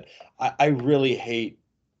somebody that I really hate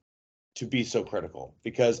to be so critical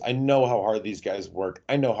because I know how hard these guys work.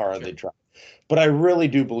 I know how hard they try. But I really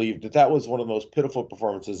do believe that that was one of the most pitiful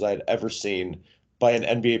performances I'd ever seen by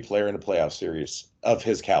an NBA player in a playoff series of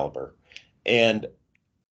his caliber. And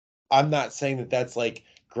I'm not saying that that's like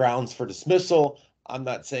grounds for dismissal. I'm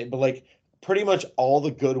not saying, but like pretty much all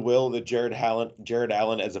the goodwill that Jarrett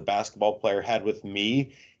Allen as a basketball player had with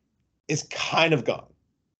me is kind of gone.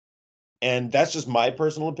 And that's just my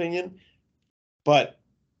personal opinion. But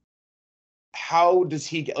how does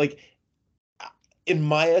he get, like, in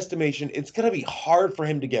my estimation, it's going to be hard for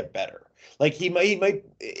him to get better Like he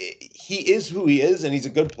is who he is, and he's a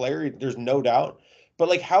good player. There's no doubt. But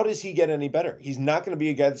like, how does he get any better? He's not going to be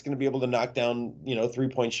a guy that's going to be able to knock down,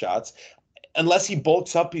 3-point shots unless he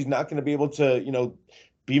bulks up. He's not going to be able to,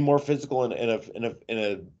 be more physical in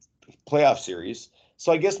a playoff series.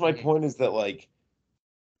 So I guess my point is that like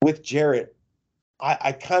with Jarrett,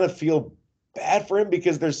 I kind of feel bad for him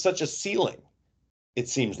because there's such a ceiling. It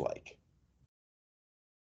seems like.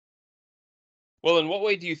 Well, in what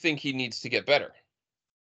way do you think he needs to get better?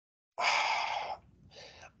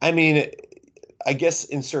 I mean, I guess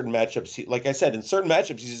in certain matchups, like I said, in certain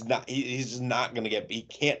matchups, he's just not going to he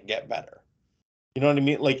can't get better. You know what I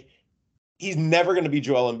mean? Like, he's never going to be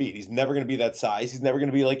Joel Embiid. He's never going to be that size. He's never going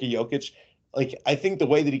to be like a Jokic. Like, I think the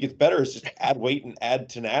way that he gets better is just add weight and add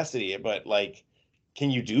tenacity. But like, can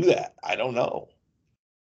you do that? I don't know.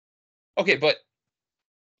 Okay, but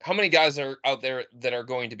how many guys are out there that are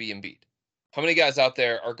going to be Embiid? How many guys out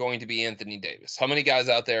there are going to be Anthony Davis? How many guys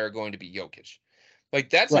out there are going to be Jokic? Like,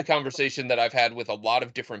 that's a conversation that I've had with a lot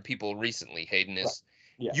of different people recently, Hayden, is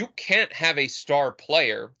you can't have a star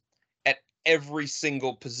player at every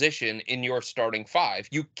single position in your starting five.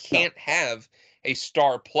 You can't have a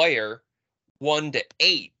star player 1 to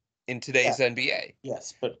 8 in today's NBA.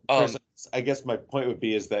 Yes, but Chris, I guess my point would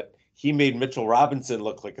be is that he made Mitchell Robinson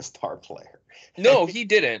look like a star player. No, he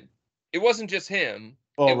didn't. It wasn't just him.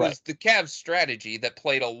 It was the Cavs' strategy that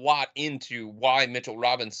played a lot into why Mitchell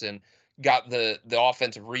Robinson got the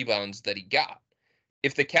offensive rebounds that he got.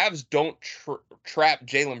 If the Cavs don't trap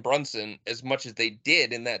Jalen Brunson as much as they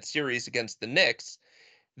did in that series against the Knicks,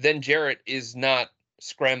 then Jarrett is not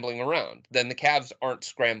scrambling around. Then the Cavs aren't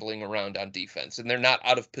scrambling around on defense, and they're not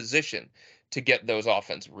out of position to get those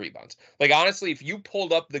offensive rebounds. Like, honestly, if you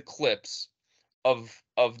pulled up the clips of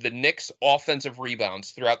the Knicks' offensive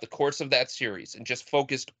rebounds throughout the course of that series and just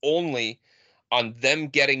focused only on them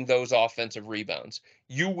getting those offensive rebounds,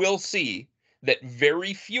 you will see that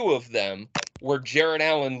very few of them were Jarrett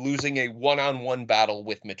Allen losing a one-on-one battle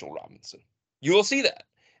with Mitchell Robinson. You will see that.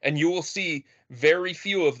 And you will see very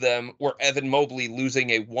few of them were Evan Mobley losing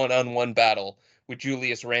a one-on-one battle with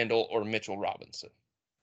Julius Randle or Mitchell Robinson.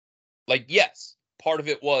 Like, yes, part of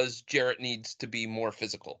it was Jarrett needs to be more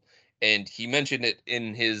physical. And he mentioned it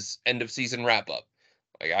in his end of season wrap up.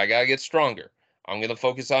 Like, I got to get stronger. I'm going to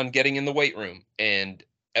focus on getting in the weight room. And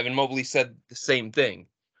Evan Mobley said the same thing.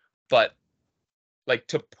 But like,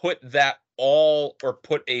 to put that all, or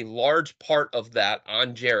put a large part of that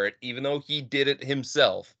on Jarrett, even though he did it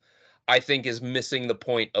himself, I think is missing the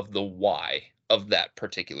point of the why of that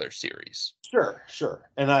particular series. Sure.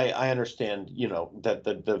 And I understand, that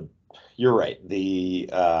the you're right.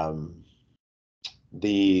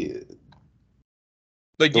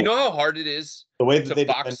 Like, you know how hard it is the way that to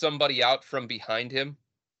box somebody out from behind him?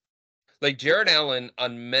 Like, Jarrett Allen,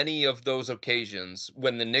 on many of those occasions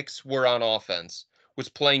when the Knicks were on offense, was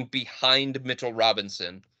playing behind Mitchell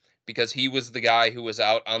Robinson because he was the guy who was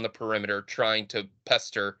out on the perimeter trying to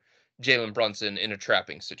pester Jalen Brunson in a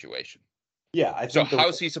trapping situation. Yeah, I think so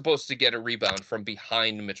how's he supposed to get a rebound from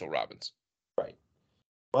behind Mitchell Robinson? Right.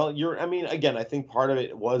 Well, again, I think part of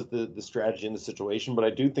it was the strategy in the situation, but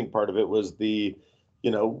I do think part of it was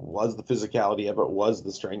was the physicality of it, was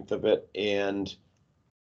the strength of it. And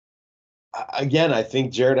again, I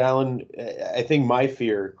think my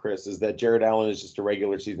fear, Chris, is that Jarrett Allen is just a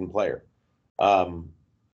regular season player. And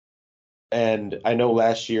I know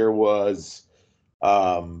last year was,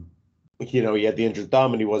 he had the injured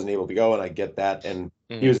thumb and he wasn't able to go, and I get that. And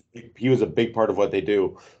he was a big part of what they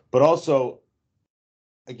do. But also,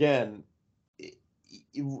 again,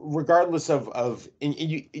 regardless of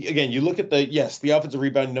you look at the offensive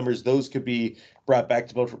rebound numbers, those could be brought back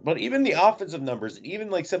to both, but even the offensive numbers, even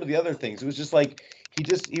like some of the other things, it was just like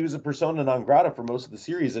he was a persona non grata for most of the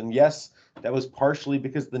series. And yes, that was partially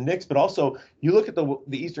because of the Knicks, but also you look at the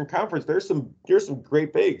Eastern Conference, there's some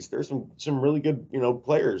great bigs, there's some really good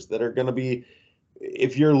players that are going to be,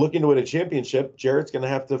 if you're looking to win a championship, Jarrett's going to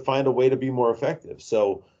have to find a way to be more effective.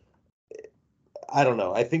 So I don't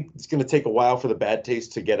know. I think it's going to take a while for the bad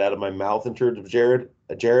taste to get out of my mouth in terms of Jarrett.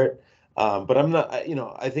 But I'm not.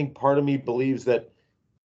 I think part of me believes that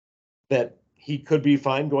he could be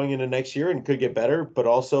fine going into next year and could get better. But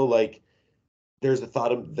also, like, there's a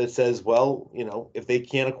thought that says, well, if they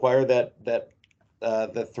can't acquire that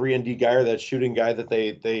 3-and-D guy or that shooting guy that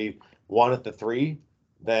they want at the 3,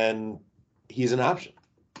 then he's an option.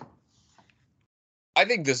 I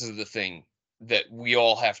think this is the thing that we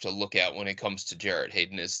all have to look at when it comes to Jarrett,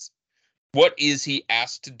 Hayden, is what is he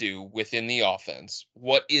asked to do within the offense?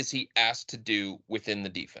 What is he asked to do within the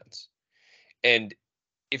defense? And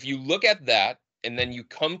if you look at that and then you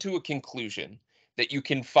come to a conclusion that you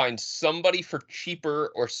can find somebody for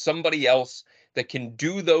cheaper or somebody else that can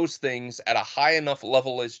do those things at a high enough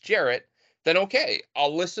level as Jarrett, then okay,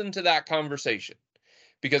 I'll listen to that conversation.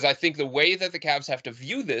 Because I think the way that the Cavs have to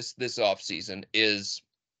view this offseason is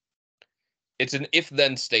it's an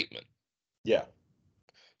if-then statement. Yeah.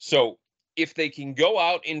 So if they can go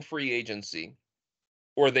out in free agency,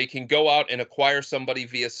 or they can go out and acquire somebody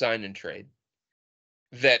via sign and trade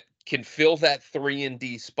that can fill that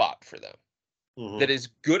 3-and-D spot for them, that is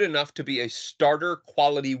good enough to be a starter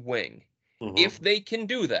quality wing. If they can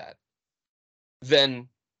do that, then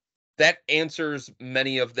that answers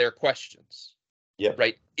many of their questions. Yep.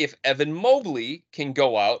 Right? If Evan Mobley can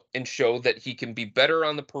go out and show that he can be better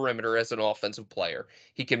on the perimeter as an offensive player,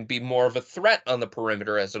 he can be more of a threat on the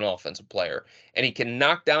perimeter as an offensive player, and he can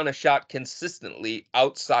knock down a shot consistently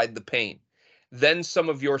outside the paint, then some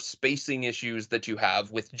of your spacing issues that you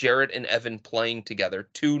have with Jarrett and Evan playing together,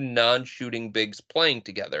 two non-shooting bigs playing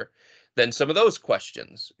together, then some of those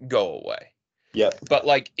questions go away. Yep. But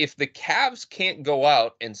like if the Cavs can't go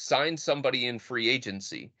out and sign somebody in free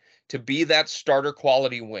agency to be that starter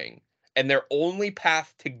quality wing, and their only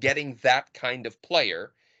path to getting that kind of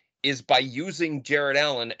player is by using Jarrett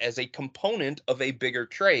Allen as a component of a bigger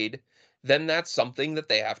trade, then that's something that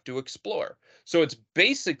they have to explore. So it's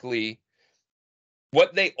basically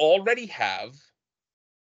what they already have,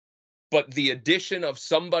 but the addition of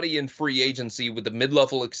somebody in free agency with the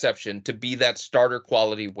mid-level exception to be that starter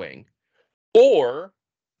quality wing, or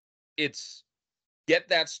it's get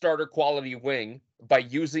that starter quality wing by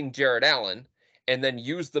using Jarrett Allen and then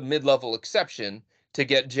use the mid-level exception to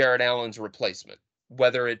get Jarrett Allen's replacement,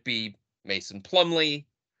 whether it be Mason Plumlee,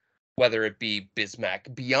 whether it be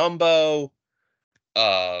Bismack Biyombo,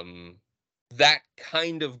 that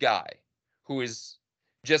kind of guy who is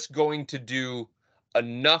just going to do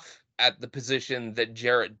enough at the position that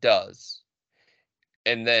Jarrett does.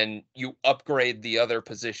 And then you upgrade the other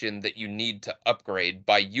position that you need to upgrade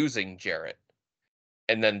by using Jarrett.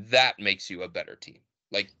 And then that makes you a better team.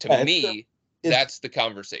 Like, to me, that's the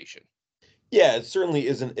conversation. Yeah, it certainly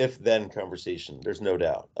is an if-then conversation. There's no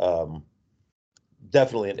doubt.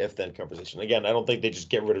 Definitely an if-then conversation. Again, I don't think they just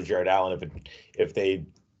get rid of Jarrett Allen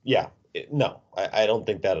no, I don't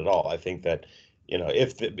think that at all. I think that,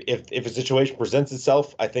 if a situation presents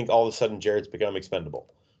itself, I think all of a sudden Jarrett's become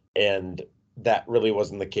expendable. And that really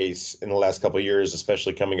wasn't the case in the last couple of years,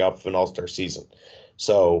 especially coming off of an all-star season.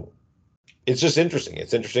 So it's just interesting.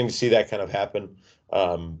 It's interesting to see that kind of happen.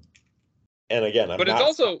 And again, it's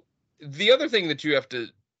also the other thing that you have to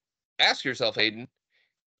ask yourself, Hayden,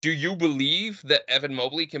 do you believe that Evan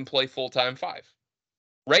Mobley can play full-time 5?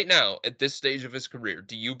 Right now, at this stage of his career,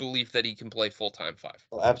 do you believe that he can play full-time 5?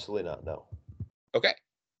 Well, absolutely not, no. Okay.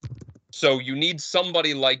 So you need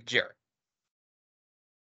somebody like Jarrett.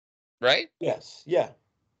 Right? Yes, yeah.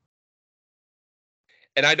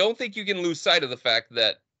 And I don't think you can lose sight of the fact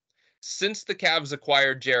that since the Cavs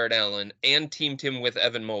acquired Jarrett Allen and teamed him with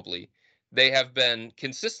Evan Mobley, they have been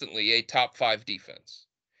consistently a top 5 defense.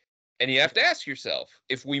 And you have to ask yourself,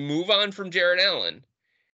 if we move on from Jarrett Allen,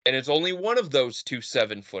 and it's only one of those 2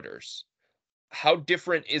 7-footers, how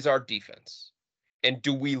different is our defense? And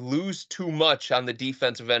do we lose too much on the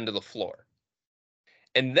defensive end of the floor?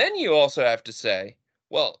 And then you also have to say,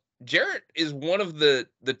 well, Jarrett is one of the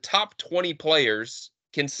top 20 players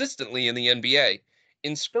consistently in the NBA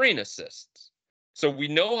in screen assists. So we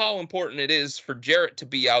know how important it is for Jarrett to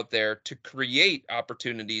be out there to create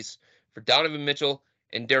opportunities for Donovan Mitchell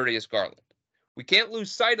and Darius Garland. We can't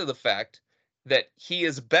lose sight of the fact that he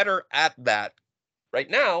is better at that right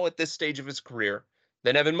now at this stage of his career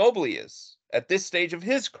than Evan Mobley is at this stage of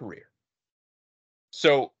his career.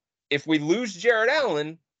 So if we lose Jarrett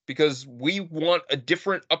Allen because we want a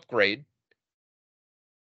different upgrade,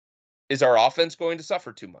 is our offense going to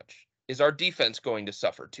suffer too much? Is our defense going to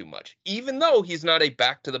suffer too much? Even though he's not a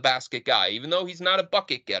back-to-the-basket guy, even though he's not a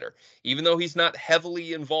bucket getter, even though he's not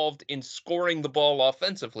heavily involved in scoring the ball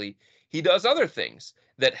offensively, he does other things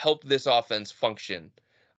that help this offense function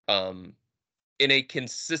in a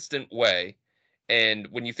consistent way. And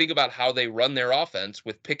when you think about how they run their offense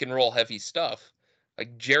with pick-and-roll heavy stuff,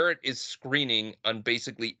 like Jarrett is screening on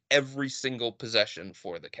basically every single possession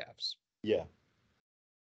for the Cavs. Yeah.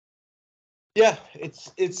 Yeah,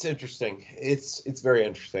 it's interesting. It's very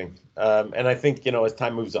interesting. And I think, as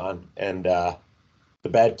time moves on and the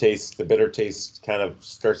bad taste, the bitter taste kind of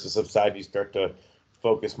starts to subside, you start to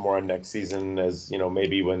focus more on next season as,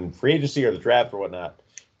 maybe when free agency or the draft or whatnot,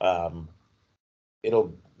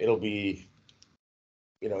 it'll be,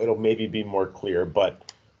 it'll maybe be more clear.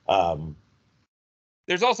 But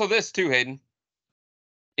there's also this too, Hayden.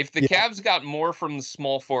 If the Yeah. Cavs got more from the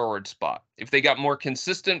small forward spot, if they got more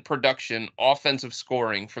consistent production, offensive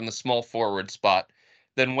scoring from the small forward spot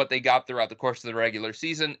than what they got throughout the course of the regular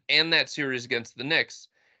season and that series against the Knicks,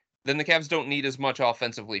 then the Cavs don't need as much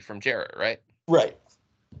offensively from Jarrett, right? Right.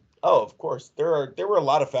 Oh, of course. There were a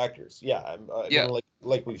lot of factors. Yeah, I Yeah. mean,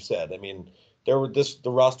 like we've said. I mean, the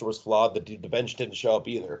roster was flawed. The bench didn't show up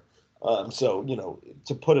either. So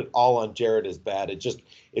to put it all on Jarrett is bad.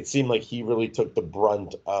 It seemed like he really took the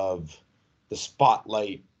brunt of the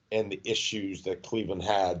spotlight, and the issues that Cleveland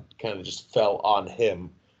had kind of just fell on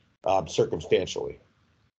him circumstantially.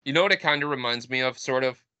 You know what it kind of reminds me of, sort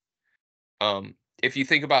of? If you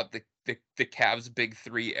think about the Cavs' Big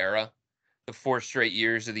Three era, the 4 straight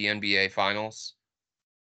years of the NBA Finals,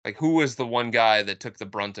 like, who was the one guy that took the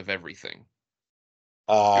brunt of everything?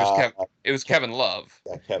 It was Kevin Love.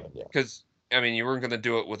 Yeah, Kevin. Yeah. Because, I mean, you weren't going to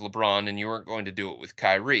do it with LeBron and you weren't going to do it with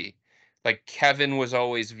Kyrie. Like, Kevin was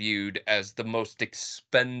always viewed as the most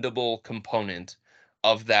expendable component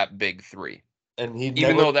of that Big Three, And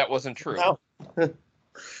even though that wasn't true. No. And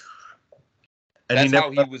That's how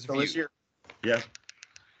he left was until this viewed. year. Yeah.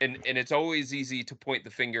 And it's always easy to point the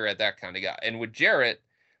finger at that kind of guy. And with Jarrett,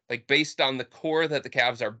 like, based on the core that the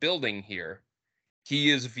Cavs are building here, he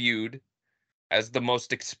is viewed as the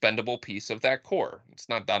most expendable piece of that core. It's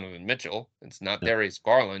not Donovan Mitchell. It's not Darius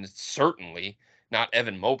Garland. It's certainly not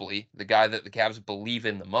Evan Mobley, the guy that the Cavs believe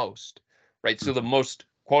in the most, right? So the most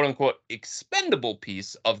quote unquote expendable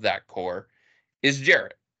piece of that core is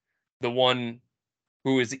Jarrett. The one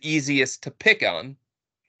who is easiest to pick on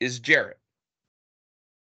is Jarrett.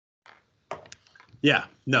 Yeah,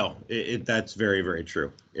 no, that's very, very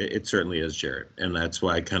true. It certainly is Jarrett, and that's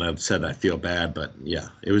why I kind of said I feel bad. But yeah,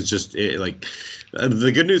 it was just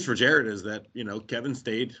the good news for Jarrett is that Kevin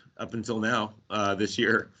stayed up until now this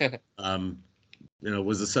year.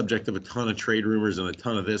 Was the subject of a ton of trade rumors and a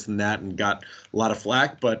ton of this and that, and got a lot of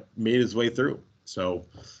flack, but made his way through. So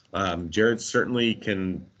Jarrett certainly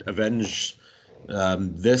can avenge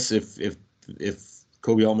this if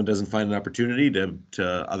Kobe Allman doesn't find an opportunity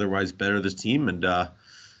to otherwise better this team. And,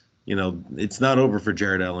 it's not over for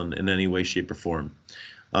Jarrett Allen in any way, shape, or form.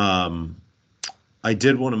 I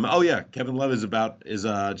did want to, Kevin Love is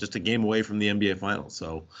just a game away from the NBA Finals.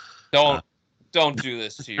 So don't do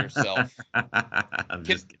this to yourself.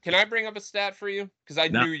 Can I bring up a stat for you? Because I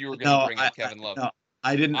knew you were going to bring up Kevin Love. No,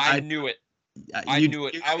 I didn't. I knew it. I knew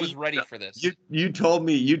it. I was ready for this. You told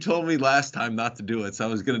me last time not to do it, so I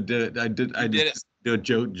was going to do it. I did do it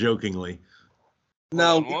jokingly.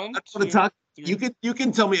 No, I don't want to talk. You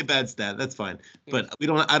can tell me a bad stat. That's fine. But I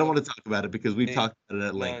don't want to talk about it because we've talked about it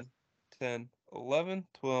at length. 10, 11,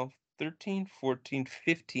 12, 13, 14,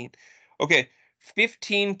 15. Okay,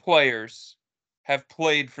 15 players have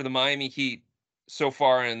played for the Miami Heat so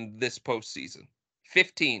far in this postseason.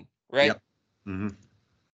 15, right? Yep. Mm-hmm.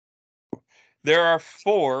 There are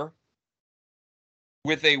 4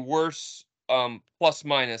 with a worse plus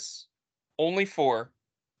minus. Only 4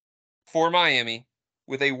 for Miami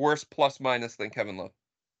with a worse plus minus than Kevin Love.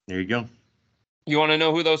 There you go. You want to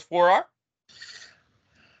know who those 4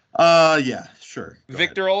 are? Yeah, sure.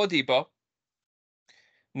 Victor Oladipo,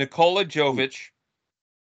 Nikola Jovic,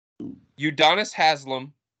 Udonis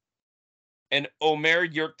Haslem, and Omer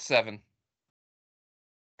Yurtseven.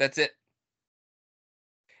 That's it.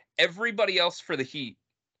 Everybody else for the Heat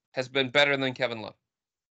has been better than Kevin Love.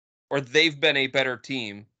 Or they've been a better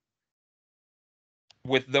team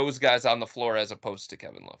with those guys on the floor as opposed to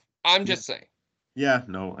Kevin Love. I'm just saying. Yeah,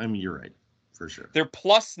 no, I mean, you're right. For sure. They're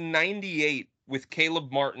plus 98 with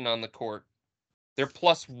Caleb Martin on the court. They're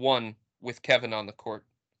plus 1 with Kevin on the court.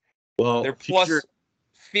 Well, they're plus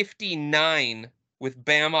 59 with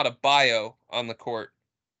Bam Adebayo on the court.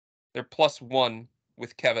 They're plus 1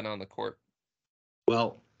 with Kevin on the court.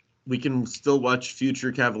 Well, we can still watch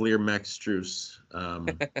future Cavalier Max Strus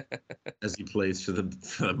as he plays for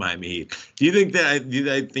the Miami Heat. Do you think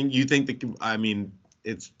that? I mean,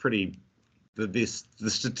 it's pretty. The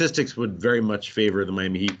statistics would very much favor the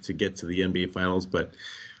Miami Heat to get to the NBA Finals, but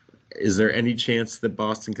is there any chance that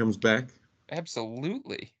Boston comes back?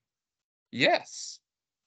 Absolutely. Yes.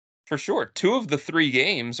 For sure. 2 of the 3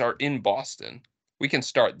 games are in Boston. We can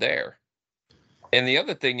start there. And the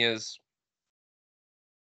other thing is,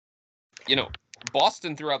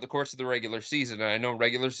 Boston throughout the course of the regular season, and I know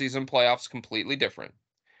regular season playoffs completely different,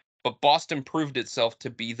 but Boston proved itself to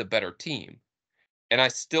be the better team. And I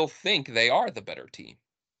still think they are the better team.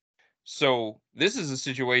 So this is a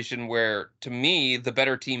situation where, to me, the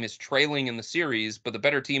better team is trailing in the series, but the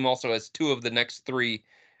better team also has 2 of the next 3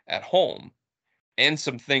 at home and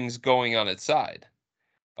some things going on its side.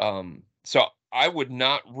 So I would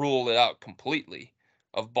not rule it out completely.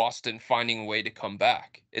 of Boston finding a way to come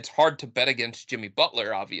back. It's hard to bet against Jimmy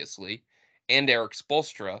Butler, obviously, and Eric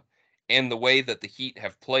Spoelstra, and the way that the Heat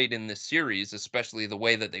have played in this series, especially the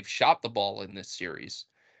way that they've shot the ball in this series.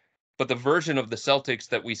 But the version of the Celtics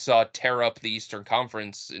that we saw tear up the Eastern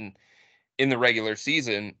Conference in the regular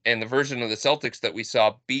season, and the version of the Celtics that we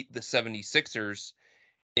saw beat the 76ers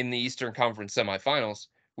in the Eastern Conference semifinals,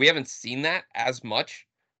 we haven't seen that as much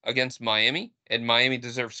against Miami, and Miami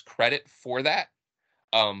deserves credit for that.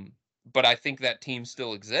 But I think that team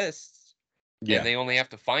still exists, and they only have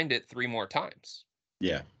to find it 3 more times.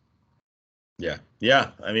 Yeah.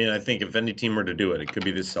 I mean, I think if any team were to do it, it could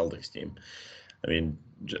be the Celtics team. I mean,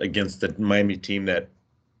 against the Miami team that,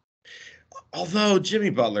 although Jimmy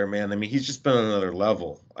Butler, man, I mean, he's just been on another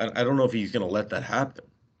level. I don't know if he's going to let that happen.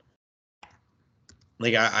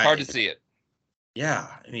 Like, hard to see it. Yeah,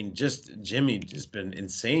 I mean, Jimmy just been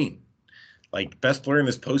insane. Like, best player in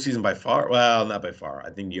this postseason by far. Well, not by far. I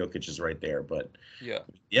think Jokic is right there, but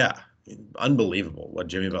yeah, unbelievable what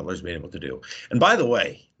Jimmy Butler's been able to do. And by the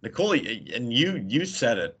way, Nikola, and you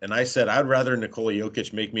said it, and I said I'd rather Nikola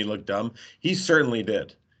Jokic make me look dumb. He certainly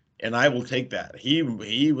did, and I will take that.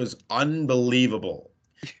 He was unbelievable.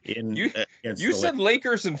 You said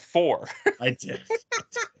Lakers in 4. I did.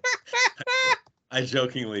 I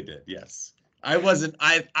jokingly did. Yes, I wasn't.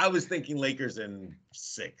 I was thinking Lakers in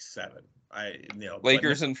 6, 7.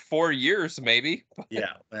 Lakers in 4 years, maybe.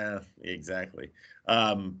 Yeah, exactly.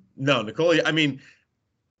 No, Nikola. I mean,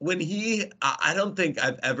 when I don't think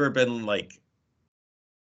I've ever been like.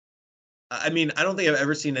 I mean, I don't think I've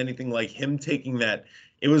ever seen anything like him taking that.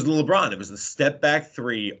 It was LeBron. It was the step back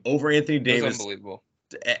 3 over Anthony Davis. It was unbelievable.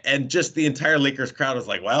 And just the entire Lakers crowd was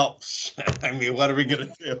like, well, I mean, what are we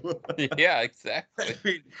going to do? Yeah, exactly. I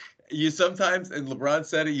mean, you sometimes, and LeBron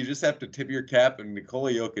said it, you just have to tip your cap. And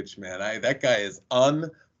Nikola Jokic, man, that guy is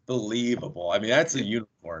unbelievable. I mean, that's a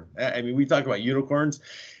unicorn. I mean, we talk about unicorns.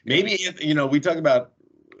 Maybe, we talk about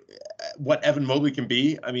what Evan Mobley can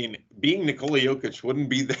be. I mean, being Nikola Jokic would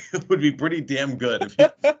be pretty damn good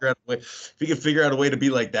if he could figure out a way to be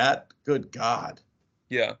like that. Good God.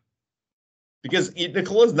 Yeah. Because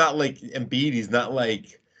Nikola's not like Embiid.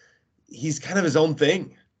 He's kind of his own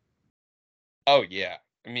thing. Oh, yeah.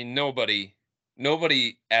 I mean, nobody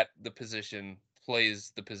at the position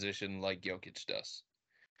plays the position like Jokic does.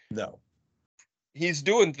 No. He's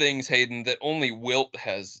doing things, Hayden, that only Wilt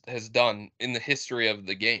has done in the history of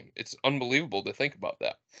the game. It's unbelievable to think about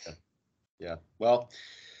that. Yeah. Well,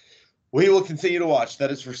 we will continue to watch.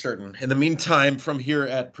 That is for certain. In the meantime, from here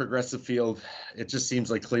at Progressive Field, it just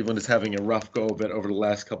seems like Cleveland is having a rough go of it over the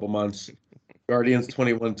last couple months. Guardians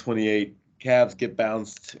 21-28. Cavs get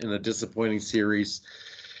bounced in a disappointing series.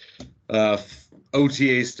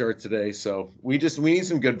 OTA start today, so we need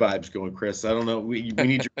some good vibes going, Chris. I don't know. We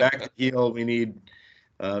need your back to heel. We need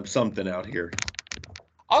something out here.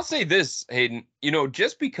 I'll say this, Hayden.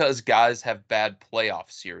 Just because guys have bad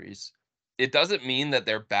playoff series, it doesn't mean that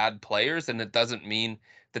they're bad players, and it doesn't mean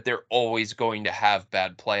that they're always going to have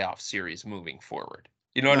bad playoff series moving forward.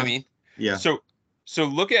 You know what I mean? Yeah. So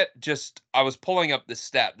look at I was pulling up this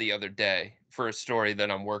stat the other day for a story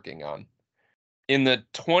that I'm working on. In the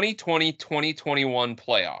 2020-2021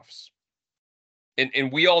 playoffs,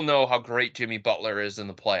 and we all know how great Jimmy Butler is in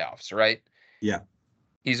the playoffs, right? Yeah.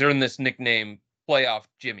 He's earned this nickname, Playoff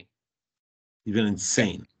Jimmy. He's been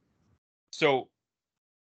insane. So,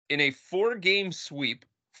 in a 4-game sweep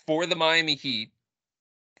for the Miami Heat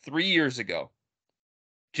 3 years ago,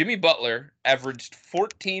 Jimmy Butler averaged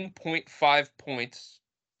 14.5 points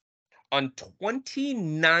on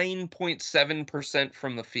 29.7%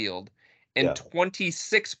 from the field and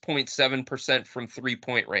 26.7% from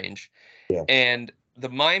 3-point range. Yeah. And the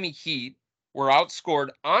Miami Heat were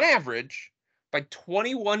outscored on average by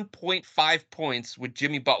 21.5 points with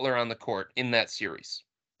Jimmy Butler on the court in that series.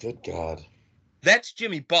 Good God. That's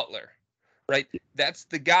Jimmy Butler, right? That's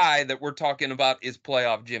the guy that we're talking about is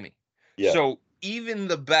playoff Jimmy. Yeah. So even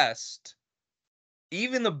the best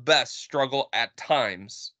struggle at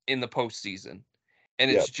times in the postseason. And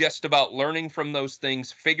it's just about learning from those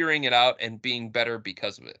things, figuring it out, and being better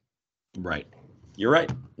because of it. Right. You're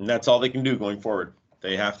right. And that's all they can do going forward.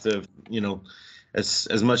 They have to,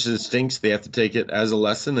 as much as it stinks, they have to take it as a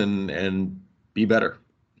lesson and be better.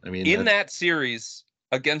 I mean, in that series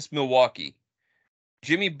against Milwaukee,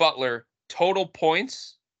 Jimmy Butler, total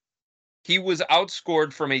points, he was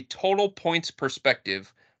outscored from a total points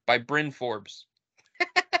perspective by Bryn Forbes.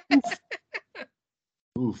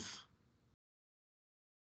 Oof.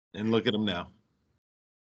 And look at him now.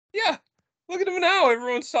 Yeah, look at him now.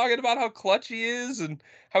 Everyone's talking about how clutch he is and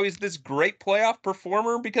how he's this great playoff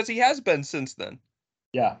performer because he has been since then.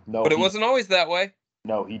 Yeah, no. But it wasn't always that way.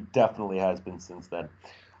 No, he definitely has been since then.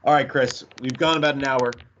 All right, Chris, we've gone about an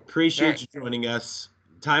hour. Appreciate you joining us.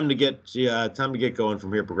 Time to get going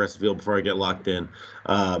from here, Progressive Field, before I get locked in.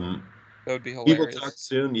 That would be We will hilarious. talk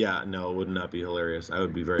soon. Yeah, no, it would not be hilarious. I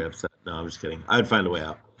would be very upset. No, I'm just kidding. I'd find a way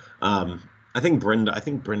out. I think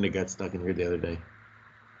Brenda got stuck in here the other day.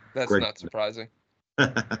 That's Great. not surprising. All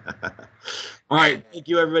right, thank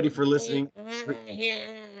you everybody for listening.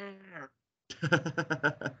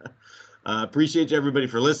 Appreciate you everybody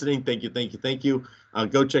for listening. Thank you.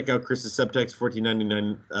 Go check out Chris's Subtext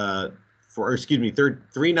 $14.99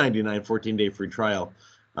 $3.99 14-day free trial.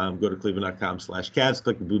 Go to cleveland.com/Cavs,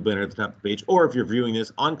 click the blue banner at the top of the page, or if you're viewing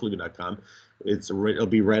this on cleveland.com, it'll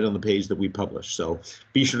be right on the page that we publish. So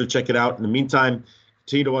be sure to check it out. In the meantime,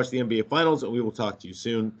 continue to watch the NBA Finals, and we will talk to you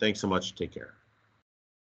soon. Thanks so much. Take care.